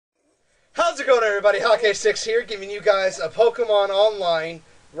it going, everybody? Hake6 here, giving you guys a Pokemon Online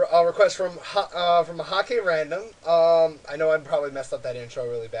request from Hake Random. I know I probably messed up that intro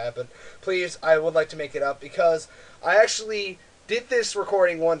really bad, but please, I would like to make it up because I actually did this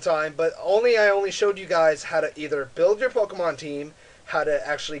recording one time, but I only showed you guys how to either build your Pokemon team, how to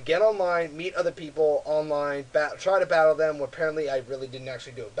actually get online, meet other people online, try to battle them. Well, apparently, I really didn't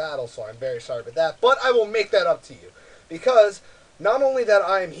actually do a battle, so I'm very sorry about that. But I will make that up to you because not only that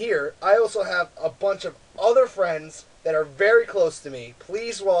I am here, I also have a bunch of other friends that are very close to me.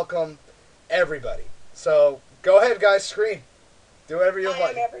 Please welcome everybody. So go ahead, guys, scream. Do whatever you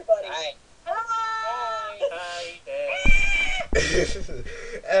like. Hi, everybody. Hi. Hi.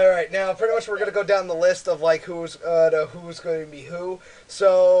 All right, now pretty much we're gonna go down the list of like who's going to be who.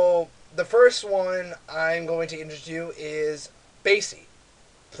 So the first one I'm going to introduce you is Basie.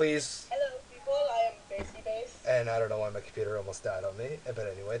 Please. Hello, people. I am Basie Base. And I don't know why my computer almost died on me, but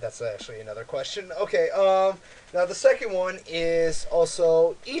anyway, that's actually another question. Okay, now the second one is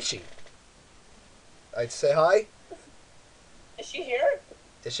also Ichi. I'd say hi. Is she here?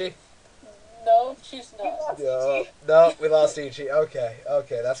 Is she? No, she's not. No, we lost Ichi. Okay,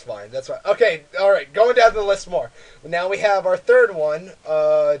 that's fine. That's fine. Okay, all right, going down the list more. Now we have our third one,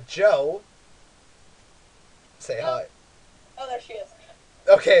 Joe. Say hi. Oh, there she is.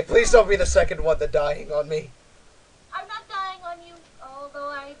 Okay, please don't be the second one that's dying on me. I'm not dying on you, although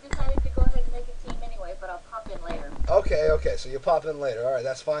I decided to go ahead and make a team anyway, but I'll pop in later. Okay, so you pop in later. All right,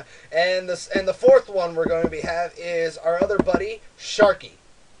 that's fine. And the fourth one we're going to have is our other buddy, Sharky.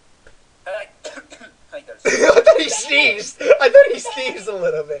 Hi. I thought he sneezed. I thought he sneezed a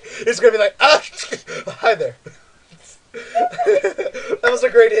little bit. It's gonna be like, hi there. That was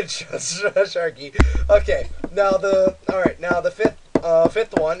a great intro, Sharky. Okay, now the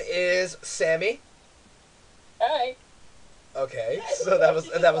fifth one is Sammy. Hi. Okay, so that was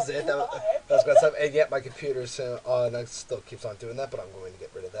it. That was good stuff. And yet my computer still keeps on doing that, but I'm going to get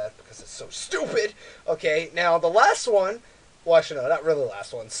rid of that because it's so stupid. Okay, now the last one. Well, actually, no, not really the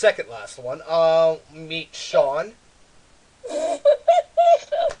last one. Second last one. Meet Sean. I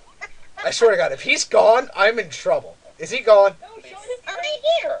swear to God, if he's gone, I'm in trouble. Is he gone? No, Sean is I'm right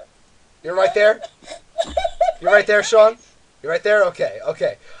here. You're right there? You're right there, Sean? You're right there?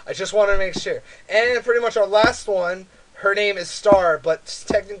 Okay. I just wanted to make sure. And pretty much our last one, her name is Star, but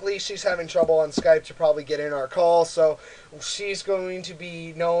technically she's having trouble on Skype to probably get in our call, so she's going to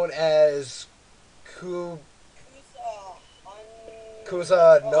be known as Kuza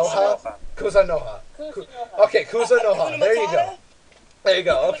Noha. Okay, Kuza Noha. There you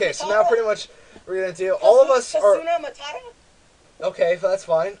go. Okay, so now pretty much we're going to do... All of us are... Kasuna Matata? Okay, that's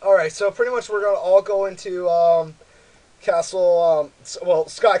fine. Alright, so pretty much we're going to all go into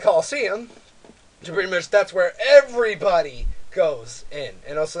Sky Coliseum. So pretty much that's where everybody goes in.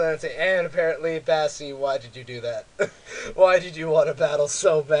 And also then say, and apparently, Basie, why did you do that? Why did you want to battle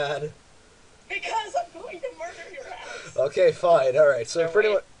so bad? Because I'm going to murder your ass. Okay, fine. Alright, so pretty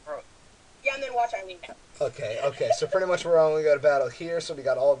much... Yeah, and then watch Eileen. Okay, so pretty much we're only going to battle here, so we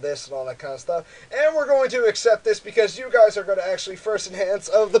got all this and all that kind of stuff. And we're going to accept this because you guys are going to actually first enhance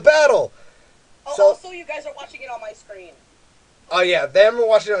of the battle. Oh, So- also, you guys are watching it on my screen. Oh yeah, them are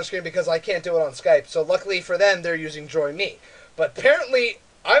watching it on screen because I can't do it on Skype. So luckily for them, they're using Join Me. But apparently,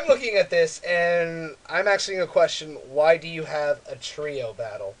 I'm looking at this and I'm asking a question. Why do you have a trio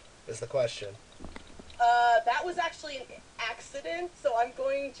battle? Is the question. That was actually an accident, so I'm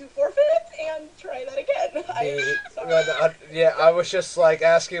going to forfeit and try that again. Sorry. I was just like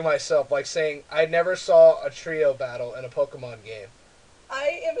asking myself, like saying I never saw a trio battle in a Pokemon game.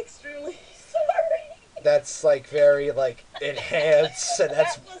 I am extremely sorry. That's like very like enhanced, and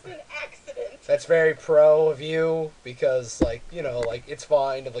That was an accident. that's very pro of you because like like it's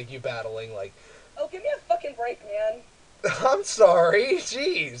fine of like you battling like. Oh, give me a fucking break, man. I'm sorry.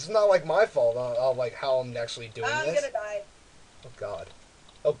 Jeez, it's not like my fault on like how I'm actually doing I'm this. gonna die.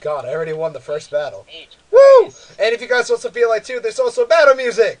 Oh god, I already won the first battle. H. Woo! And if you guys also feel like too, there's also battle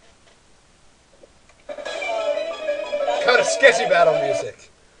music. Kind of sketchy battle music.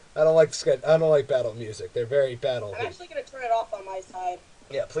 I don't like battle music. They're very battle. I'm actually gonna turn it off on my side.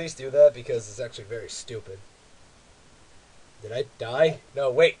 Yeah, please do that because it's actually very stupid. Did I die? No,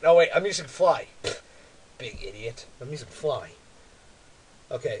 wait. I'm using fly. Big idiot. I'm using fly.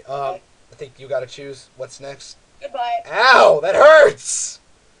 Okay, I think you gotta choose what's next. Goodbye. Ow! That hurts!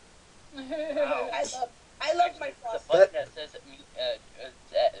 I love my The frost. button that says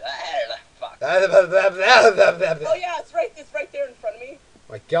fuck. Oh yeah, it's right there in front of me.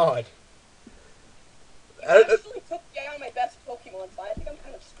 My god. You actually took down my best Pokemon, so I think I'm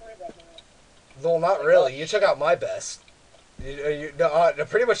kind of screwed right now. Well, not really. You took out my best.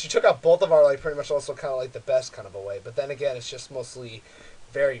 Pretty much you took out both of our like pretty much also kind of like the best kind of a way. But then again, it's just mostly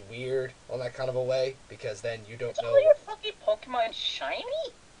very weird on that kind of a way because then you don't Is know. all your fucking Pokemon shiny?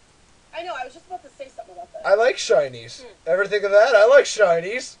 I know. I was just about to say something about that. I like shinies. Ever think of that? I like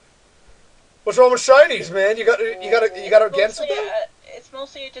shinies. What's wrong with shinies, man? You got against Mostly, them? it's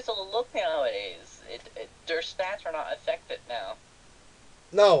mostly just a look nowadays. Their stats are not affected now.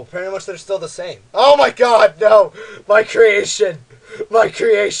 No, pretty much they're still the same. Oh my god, no! My creation! My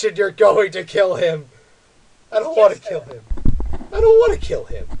creation, you're going to kill him! I don't want to kill him. I don't want to kill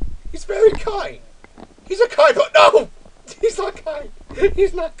him. He's very kind. He's a kind boy. No! He's not kind.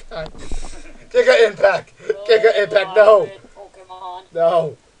 He's not kind. Giga Impact. Giga Impact, no! Pokemon.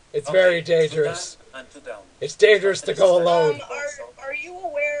 No. It's very dangerous. It's dangerous to go alone. Are you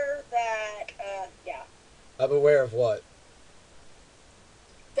aware that, yeah, I'm aware of what?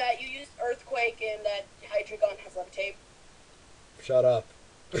 that you used Earthquake and that Hydreigon has Levitate? Shut up.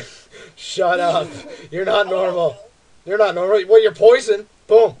 Shut up. You're not Oh, normal. no. You're not normal. Well, you're poison.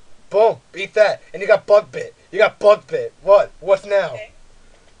 Boom. Boom. Beat that. And you got bug bit. You got bug bit. What? What now? Okay.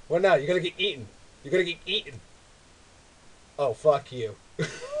 What now? You're gonna get eaten. You're gonna get eaten. Oh, fuck you.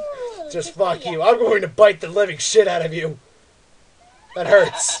 Just fuck you. I'm going to bite the living shit out of you. That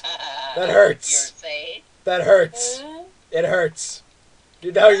hurts. That hurts. You're safe. That hurts. It hurts.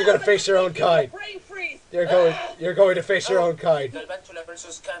 Now you're gonna face your own kind. Brain freeze. You're going to face your own kind. Galvantula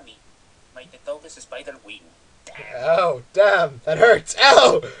versus Kami. May tatawag sa Spider Wing. Ow, damn, that hurts.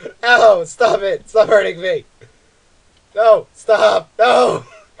 Ow, ow, stop it. Stop hurting me. No, stop, no.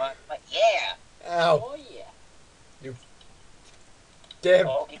 But yeah. Ow, Oh yeah. damn,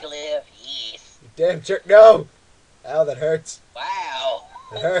 Pokeglyph, yes. damn jerk, no. Ow, that hurts. Wow.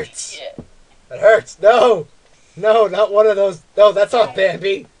 That hurts. Shit. That hurts. No, no, not one of those. No, that's not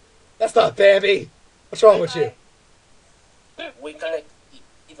Bambi. That's not Bambi. What's wrong with you? We collect.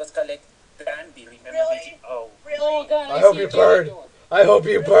 It was collect Granby. Remember? Really? Oh. Really? Oh god, I hope see you what burn. doing. I hope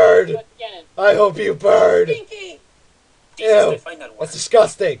you burn. But again, I hope you burn. Stinky. This is Ew, the final one. that's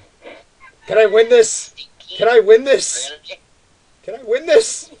disgusting. Can I win this? Can I win this? really? Can I win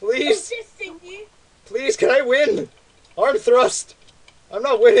this? What's Please? this, Stinky? Please, can I win? Arm thrust. I'm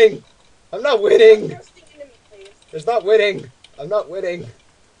not winning. I'm not winning. Throw Stinky to me, please. There's not winning. I'm not winning.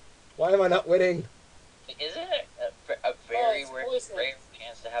 Why am I not winning? Isn't it a very it's rare poison.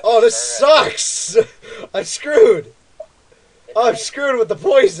 chance to have? Oh, a this Zora- sucks. I'm screwed. Oh, I'm screwed with the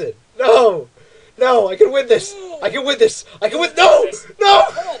poison. No. No, I can win this. I can win this. I can win. No. No.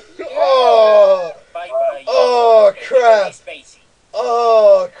 Oh. Bye bye. Oh, crap. Spacey.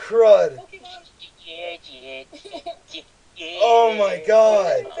 Oh, crud. Pokemon. Yeah. Oh, my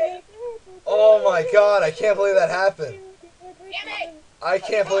God. Oh, my God. I can't believe that happened. Damn it! I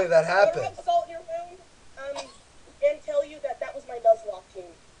can't believe that I'm gonna happened. rub salt in your wound, and tell you that that was my Nuzlocke team.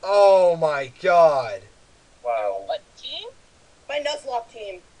 Oh, my God. Wow. What team? My Nuzlocke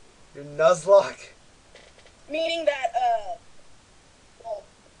team. Your Nuzlocke? Meaning that, well,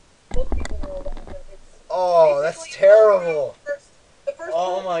 most people know that, but it's... Oh, that's basically terrible. The first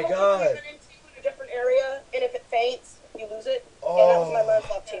Oh group my will God. be given into a different area, and if it faints, you lose it. And that was my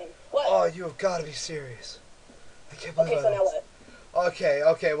Nuzlocke team. What? Oh, you have got to be serious. I can't believe Okay, so I now lost. what?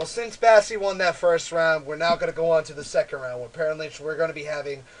 Okay. Well, since Bassie won that first round, we're now going to go on to the second round. Apparently, we're going to be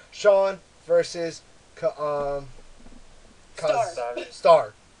having Sean versus Star.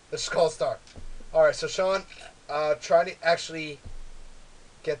 Star. Let's just call it Star. All right. So Sean, try to actually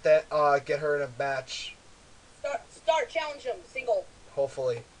get her in a match. Star, challenge him, single.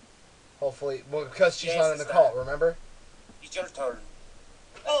 Hopefully. Well, because she's Yes, not in the Star. call. Remember? It's your turn.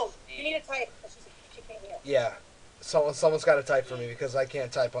 Oh, you need to type. She can't hear. Yeah. Someone's got to type for me because I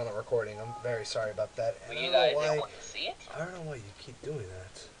can't type on a recording. I'm very sorry about that. Well, And I you don't know guys why- didn't want to see it, I don't know why you keep doing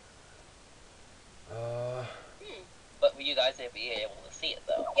that. but you guys would be able to see it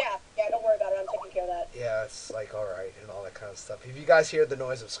though. Yeah, don't worry about it. I'm taking care of that. Yeah, it's like alright and all that kind of stuff. If you guys hear the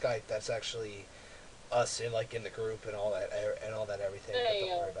noise of Skype, that's actually us in the group and all that everything. There But you don't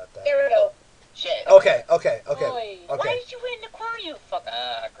go. worry about that. There we go. Shit. Okay. Why Okay. did you win the corner, you fuck?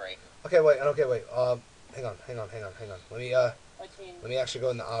 Ah, great. Okay, wait. Hang on. What team? Let me actually go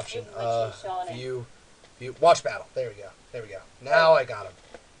in the option. Which is Sean? View, watch battle. There we go. Now I got him.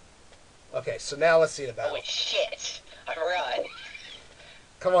 Okay, so now let's see the battle. Oh shit! I forgot.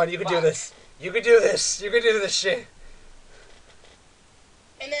 Come on, you can do Fuck. this. You can do this. You can do this shit.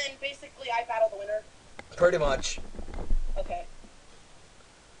 And then basically I battle the winner. Pretty much. Okay.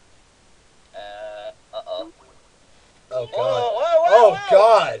 Uh-oh. Oh god. Whoa, Oh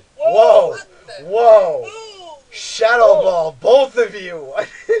god. Whoa. Whoa. Ooh. Shadow Ball, both of you.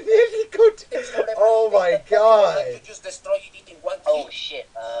 Oh my god. You just destroyed it in one Oh hit. shit,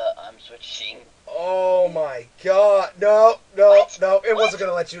 I'm switching. Oh my god. No, no, no. It wasn't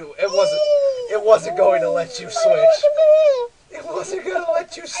gonna let you. It wasn't going to let you switch. It wasn't gonna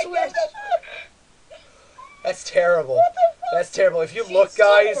let you switch. That's terrible. That's terrible. If you look,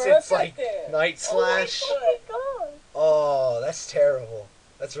 guys, it's like Night Slash. Oh, that's terrible.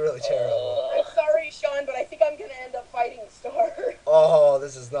 That's really terrible. I'm sorry, Sean, but I think I'm gonna end up fighting Star. Oh,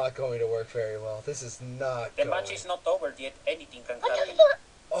 this is not going to work very well. This is not The going. match is not over yet. Anything can happen.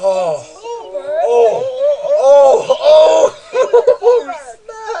 Oh. Over. Oh. Oh.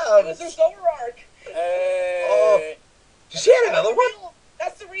 It was her Zoroark. Oh. Did she have another one?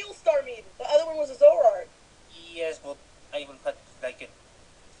 That's the real Starmie. The other one was a Zoroark. Yes, but I will not like it.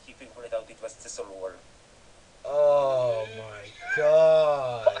 He figured out it was the Zoroark. Oh my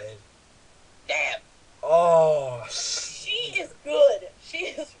god. Damn. Oh. She is good. She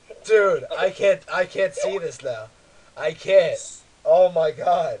is good. Dude, I can't see this now. I can't. Oh my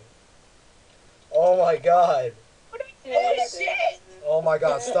god. Oh my god. Oh shit! Oh my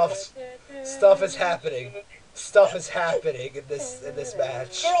god. Stuff is happening. Stuff is happening in this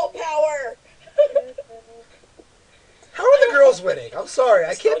match. Girl power. How are the girls winning? I'm sorry.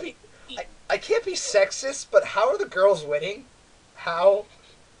 I can't be sexist, but how are the girls winning? How?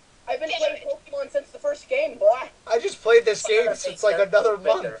 I've been playing Pokemon since the first game, boy. I just played this game since like another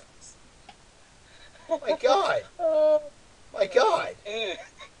month. Oh my god. My god.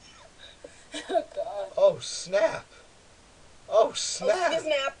 Oh god. Oh snap. Oh Oh, she snap.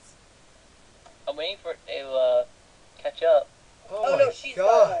 snapped. I'm waiting for it to catch up. Oh Oh no, my she's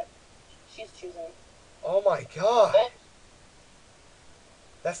god. she's choosing. Oh my god.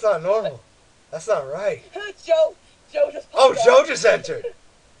 That's not normal. That's not right. Joe just Oh, popped Joe out. just entered.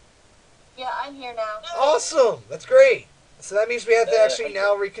 Yeah, I'm here now. Awesome. That's great. So that means we have to actually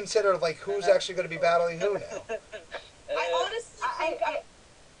now reconsider like who's actually going to be battling who now. I honestly think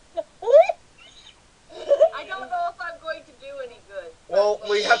I don't know if I'm going to do any good. Well,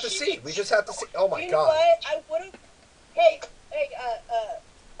 we have to see. We just have to see. Oh my you know god. what? I would have. Hey,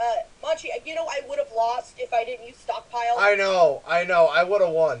 Manchi. You know I would have lost if I didn't use stockpile. I know. I would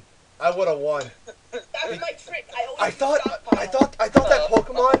have won. I would have won. That's my trick. I always I use thought that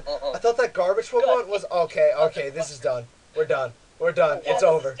Pokemon, I thought that garbage Pokemon was okay. Okay, this is done. We're done. We're done. Yeah, It's this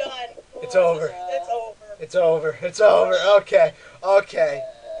over. is done. It's over. It's over. It's over. It's over. Okay. Okay.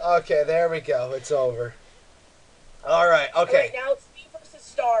 Okay. There we go. It's over. All right. Okay. Alright, now it's me versus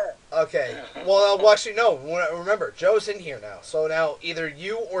Star. Okay. Well, actually, no. Remember, Joe's in here now. So now either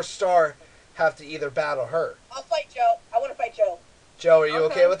you or Star have to either battle her. I'll fight Joe. I want to fight Joe. Joe, are you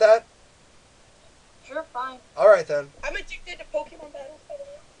okay with that? Sure, fine. All right then. I'm addicted to Pokemon battles, by the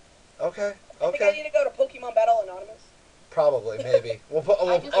way. Okay. I think I need to go to Pokemon Battle Anonymous. Probably, maybe. We'll put.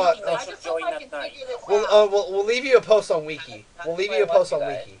 I just hope join I that can night. figure this out. We'll leave you a post on Wiki. We'll leave you a post on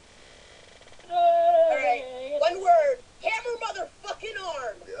Wiki. Alright, one word. Hammer motherfucking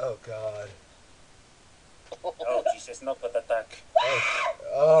arm. Oh God. Oh, Jesus, not that attack.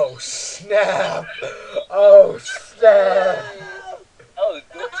 Oh snap! Oh snap! Oh,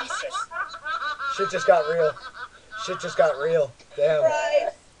 good. Jesus. Shit just got real. Shit just got real. Damn.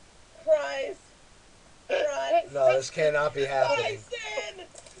 Cries. No, this cannot be happening. Bison.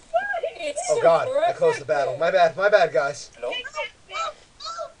 Oh God! I closed the battle. My bad. My bad, guys. Hello?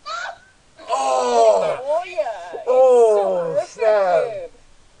 Oh! Oh yeah. Oh snap!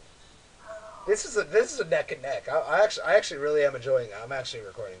 This is a neck and neck. I actually really am enjoying it. I'm actually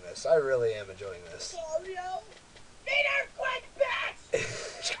recording this. I really am enjoying this. Mario. Need earthquake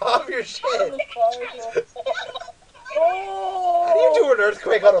bats. Calm your shit. Oh. How do you do an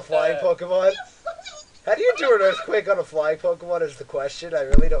earthquake on a flying Pokemon? How do you do an earthquake on a flying Pokemon is the question. I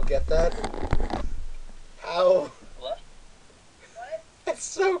really don't get that. How? What? What? That's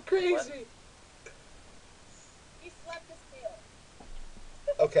so crazy. He slapped his tail.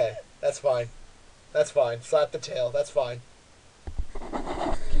 Okay, that's fine. That's fine. Slap the tail. That's fine.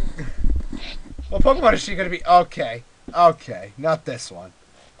 What Pokemon is she going to be? Okay. Okay. Not this one.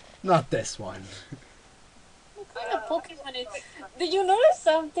 Not this one. What kind of Pokemon is? Did you notice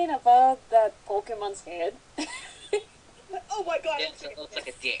something about that Pokemon's head? Oh my god. It looks like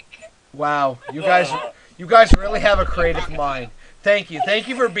a dick. Wow. You guys really have a creative mind. Thank you. Thank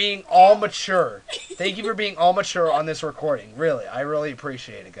you for being all mature. Thank you for being all mature on this recording. Really. I really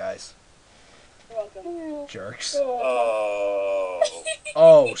appreciate it, guys. You're welcome. Jerks. Oh.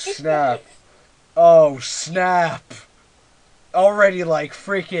 Oh, snap. Oh, snap. Already like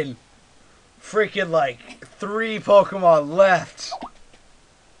freaking like 3 Pokemon left.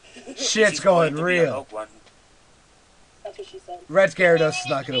 Shit's going real. That's what she said. Red Gyarados is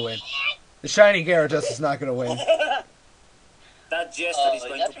not gonna win. The shiny Gyarados is not gonna win. That gesture is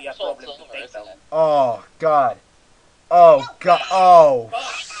going to be a problem to take down. Oh God. Oh God. Oh.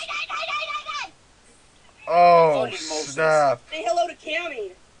 Oh Holy Moses. snap. Say hello to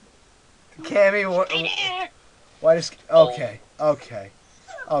Cammy. Cammy, what? Why does? Okay.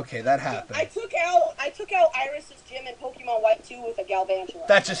 Okay, that happened. I took out Iris's gym in Pokemon White 2 with a Galvantula.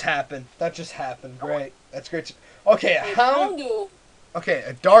 That just happened. Great. That's great. Okay, how? Okay,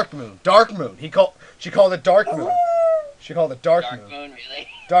 a Dark Moon. She called it Dark Moon. She called it Dark Moon. Really?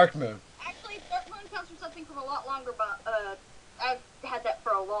 Dark Moon. Actually, Dark Moon comes from something from a lot longer, but I've had that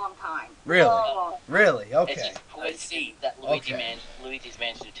for a long time. Really? Long. Really? It's Okay. just coincidence that Luigi's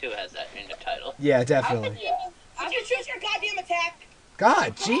Mansion 2 has that in the title. Yeah, definitely. Did you choose your goddamn attack?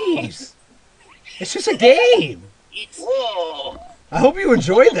 God, jeez. It's just a game. Whoa! I hope you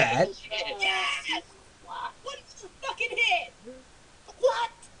enjoyed that. Yes! What is the fucking hit?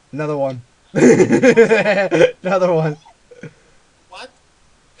 What? Another one. Another one. What?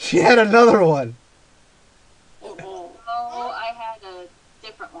 She had another one. Oh, I had a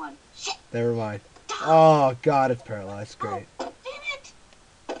different one. Shit! Never mind. Oh God, it's paralyzed. Great. Damn it!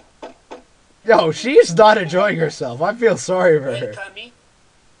 Yo, she's not enjoying herself. I feel sorry for Well, her. Cammy,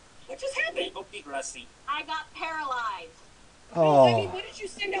 What just happened? Rainbow Piglassie. I got paralyzed. I mean, Oh. what did you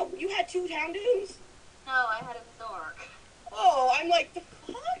send out? You had 2 Houndoons? No, I had a Zork. Oh, I'm like, the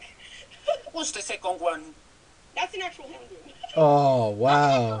fuck? Who's the second one? That's an actual Houndoon. Oh Actually,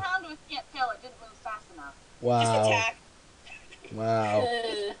 wow. around with can't tell it didn't move fast enough. Just Wow. attack. Wow.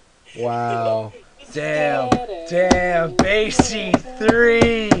 Wow. Damn. Damn. Basie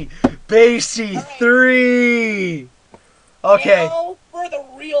 3. Basie 3. Okay. Now for the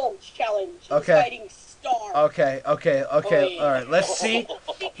real challenge. Okay. Fighting Star. Okay. All right. Let's see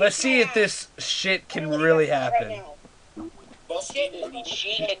if this shit can really happen.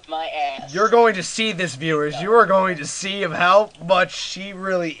 She kicked my ass. You're going to see this, viewers. You are going to see of how much she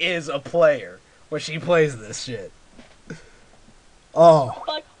really is a player when she plays this shit. Oh.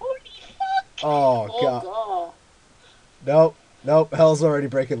 Like, holy fuck! Oh God. Nope. Hell's already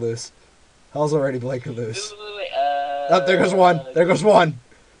breaking loose. Wait, Oh, there goes one. There goes one.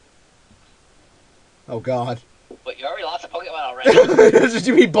 Oh God. But you already lost a Pokemon already. Did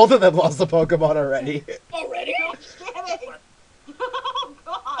you mean both of them lost the Pokemon already? Already? Oh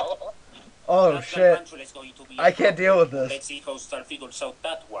God! Oh That shit. Galvantula is going to be a I can't deal with problem. this. Let's see how Star figures out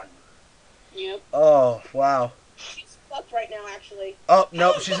that one. Yep. Oh wow. She's fucked right now, actually. Oh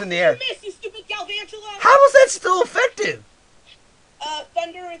nope, she's in the air. You missed, you stupid Galvantula! How was that still effective?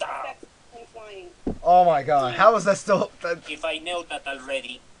 Thunder is effective when flying. Oh my God. How was that still? If I know that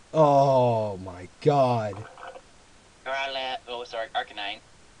already, Oh my God. Arcanine.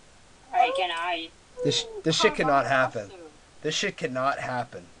 Arcanine. This shit cannot happen. This shit cannot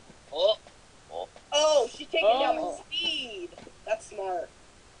happen. Oh, Oh, she's taking down my Oh. speed. That's smart.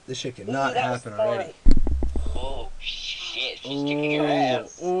 This shit Ooh, cannot that was happen smart. already. oh, shit. She's kicking your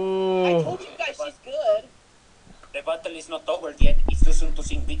ass. I Ooh. told you guys she's good. the battle is not over yet. It's too soon to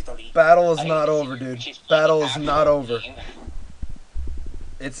sing victory. Battle is I not mean, over, dude. she's Battle is actual not over. team.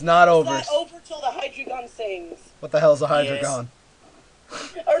 It's not It's over. not over till the Hydreigon sings. What the hell's a Yes. Hydreigon?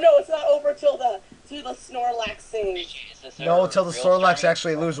 Or no, it's not over till the Snorlax sings. Is this No, her until the real Snorlax strength?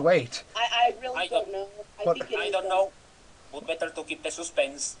 actually lose weight. I really I don't don't- know. I But- think it I is. don't though. know. But better to keep the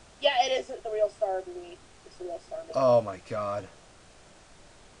suspense. Yeah, it is the real star to me. It's the real star. Oh my God.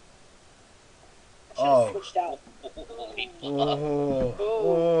 Should've Oh. switched out. Holy fuck.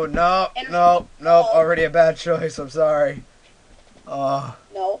 Oh no. Already a bad choice. I'm sorry. Oh,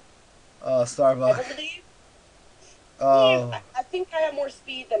 No, I Starbucks. believe. Oh, I think I have more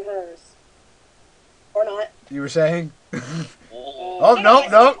speed than hers. Or not. you were saying? Oh, Oh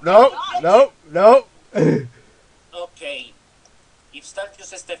no. Okay. If Star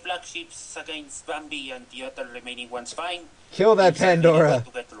uses the flagships against Bambi and the other remaining ones, fine. Kill that It's a really Pandora. hard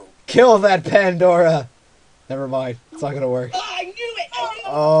to get through. Kill that Pandora. Never mind. It's not gonna work. Oh, I knew it! I knew it!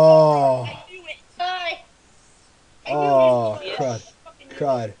 Oh. I knew it! Hi. I knew Oh, it! crud. Fucking knew it.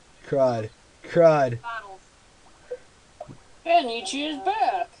 Crud. Battles. And Ichi is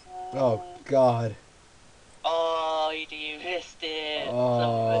back. Oh God. oh, you missed it.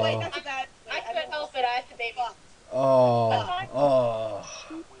 Oh. Wait, that's bad. I couldn't help it. I had to baby. Oh.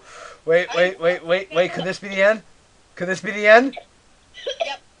 Wait. Could this be the end?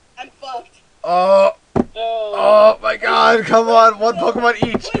 Yep, I'm fucked. Oh my God. Come on. One Pokemon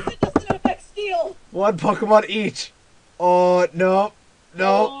each. Poison doesn't affect steel. One Pokemon each. Oh, no.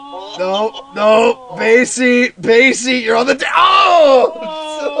 Basie, you're on the oh!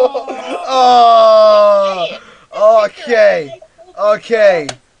 Okay. Okay.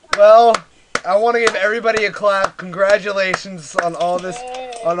 Well, I want to give everybody a clap. Congratulations on all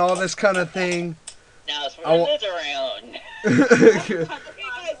this kind of thing. Now it's for I wa- another round. Okay,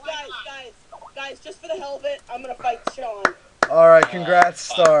 guys, just for the hell of it, I'm gonna fight Sean. All right, congrats,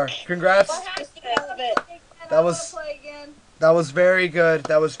 Star. Congrats. Just for the hell of it. That was very good.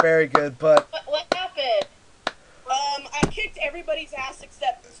 That was very good. But What happened? I kicked everybody's ass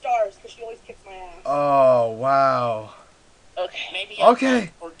except Stars, because she always kicks my ass. oh wow. Okay. Maybe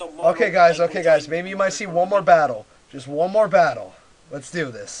Okay. or tomorrow Okay, guys. I Okay, will guys. join Maybe you might see one more battle. Just one more battle. Let's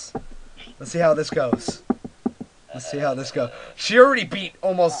do this. Let's see how this goes. Let's see how this goes. She already beat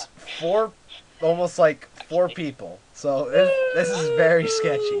almost four people. So this is very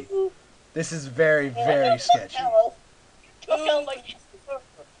sketchy. This is very, very sketchy.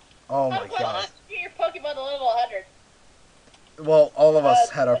 Oh my god. Get your Pokemon to level 100. Well, all of us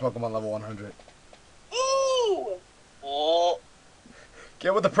had our Pokemon level 100. Ooh! Oh,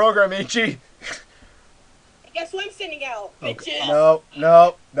 Get with the program, Ichi. Guess who I'm sending out? Okay. Bitches.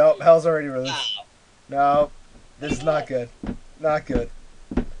 No. Hell's already released. No. This is not good. Not good.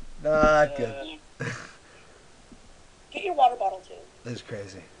 Not good. Get your water bottle too. This is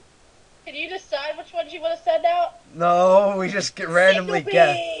crazy. Can you decide which ones you want to send out? No, we just get randomly Signal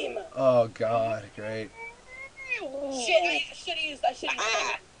guess. beam! Oh god, great. Shit, I should have used.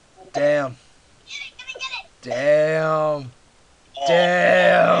 Damn. Damn.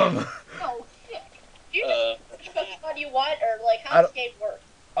 Damn. Oh, shit. Do you know which Pokemon you want, or like I how don't- this game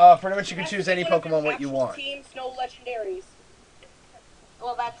works? Pretty much you can choose any Pokemon what you want. Teams, no legendaries.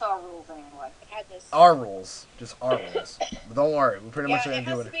 Well, that's our rules anyway. Had this. Our rules. Just our rules. But don't worry, we pretty much are it gonna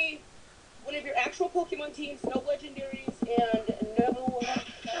do has to be one of your actual Pokemon teams, no legendaries, and no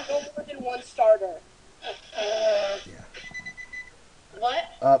more than one starter.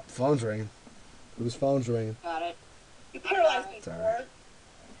 What? Phone's ringing. Whose phone's ringing? Got it. You paralyzed me, Sorry.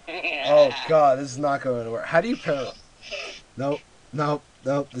 Thor. Oh god, this is not going to work. How do you paralyze? Nope.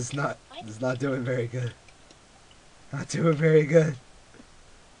 This is not doing very good. Not doing very good.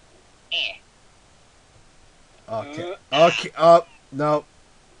 Okay. Nope.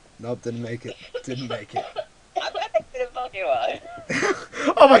 Didn't make it. I'm not a good Pokemon.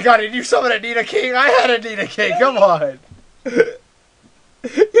 Oh my god, did you summon a Nina King? I had a Nina King, come on.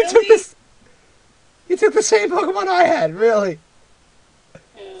 You took the same Pokemon I had, really.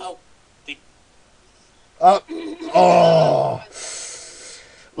 Oh, Oh.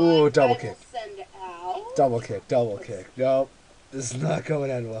 Ooh, double I kick. will send out. Double kick. Nope. This is not going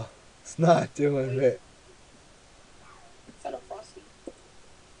to end well. It's not doing it. Send a Frosty.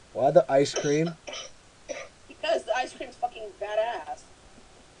 Why the ice cream? Because the ice cream's fucking badass.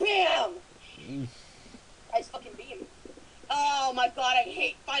 Bam! Ice fucking beam. Oh my god, I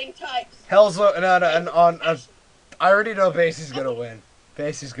hate fighting types. Hell's I already know Basie's gonna win.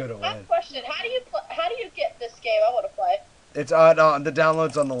 Basie's gonna I have a win. question. How do you get this game? I want to play. It's on the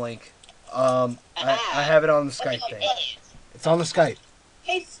download's on the link. I have it on the Skype thing. It's on the Skype.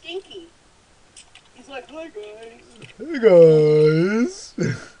 Hey, Stinky. He's like, hi guys. Hey guys.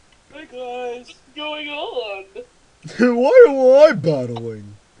 Hi guys. What's going on? Why am I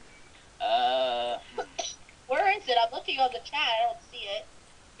battling? Where is it? I'm looking on the chat. I don't see it.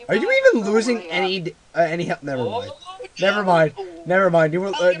 Are you even losing any help? Never mind. Never mind. You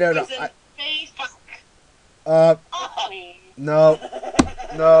were no.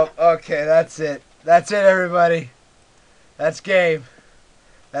 No. Okay, that's it. That's it, everybody. That's game.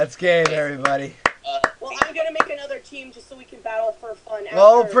 That's game, everybody. Well, I'm gonna make another team just so we can battle for fun.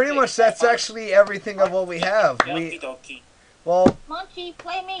 Well, after. pretty much that's actually everything of what we have. Okie dokie. Well, Munchie,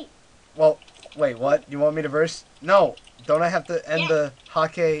 play me. wait, what? You want me to verse? No. Don't I have to end the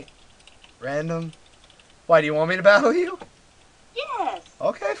Hake random? Why, do you want me to battle you? Yes.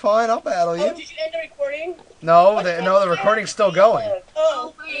 Okay, fine, I'll battle Oh, you. did you end the recording? No, the recording's still going.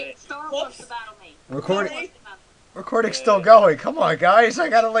 Oh, Wait, Star wants to battle me. Recording's still going. Come on, guys. I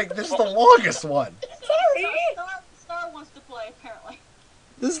gotta, this is the longest one. sorry. Star wants to play, apparently.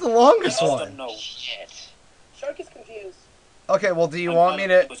 This is the longest Awesome, one. no. Shit. Shark is confused. Okay, well, do you want me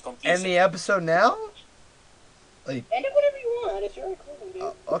to end the episode now? End it whatever you want. It's your recording,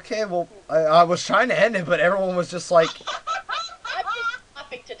 dude. Okay, well, I was trying to end it, but everyone was just like, I'm just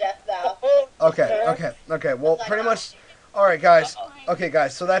laughing to death now. okay. Well, pretty much, all right, guys. Okay,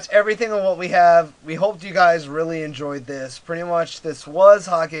 guys, so that's everything of what we have. We hope you guys really enjoyed this. Pretty much, this was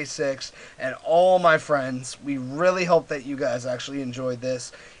Hake 6 and all my friends. We really hope that you guys actually enjoyed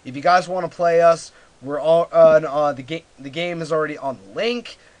this. If you guys want to play us, we're all the game is already on the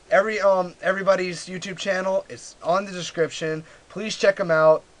link. Everybody's YouTube channel is on the description. Please check them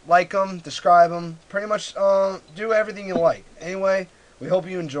out. like them, describe them, pretty much do everything you like. Anyway, we hope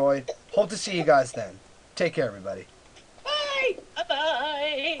you enjoyed. Hope to see you guys then. Take care, everybody. Bye!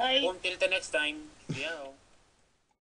 Bye-bye. Until the next time. Yeah.